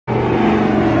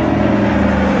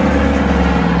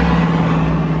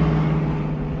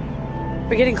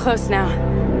getting close now.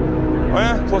 Oh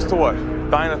yeah? Close to what?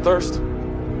 Dying of thirst?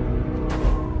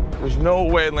 There's no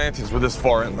way Atlanteans were this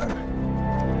far inland.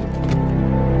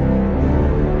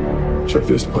 Check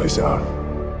this place out.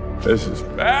 This is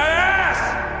badass!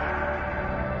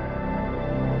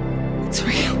 It's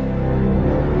real.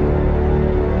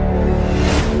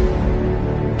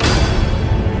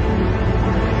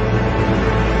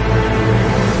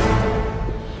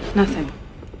 Nothing.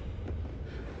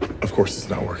 Of course it's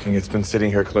not working. It's been sitting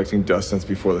here collecting dust since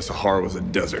before the Sahara was a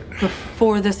desert.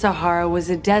 Before the Sahara was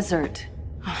a desert.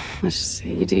 Let's just say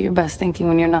you do your best thinking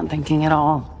when you're not thinking at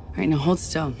all. All right, now hold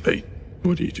still. Hey,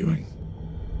 what are you doing?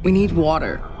 We need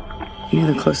water.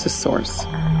 Near the closest source.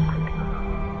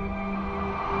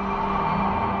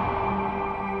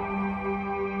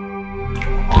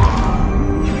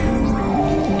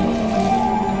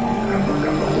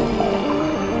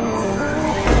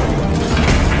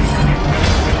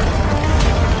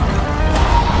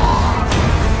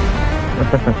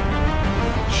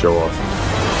 Show off.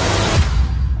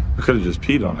 I could have just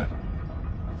peed on it.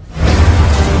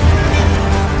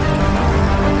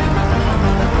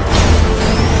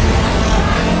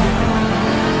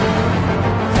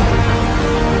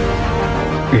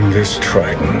 In this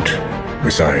trident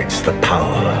resides the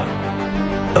power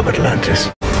of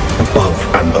Atlantis,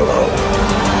 above and below.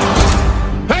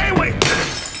 Hey, wait!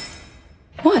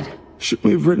 What? Shouldn't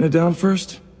we have written it down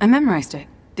first? I memorized it.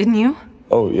 Didn't you?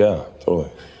 Oh, yeah, totally.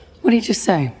 What did you just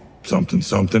say? Something,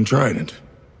 something, trident.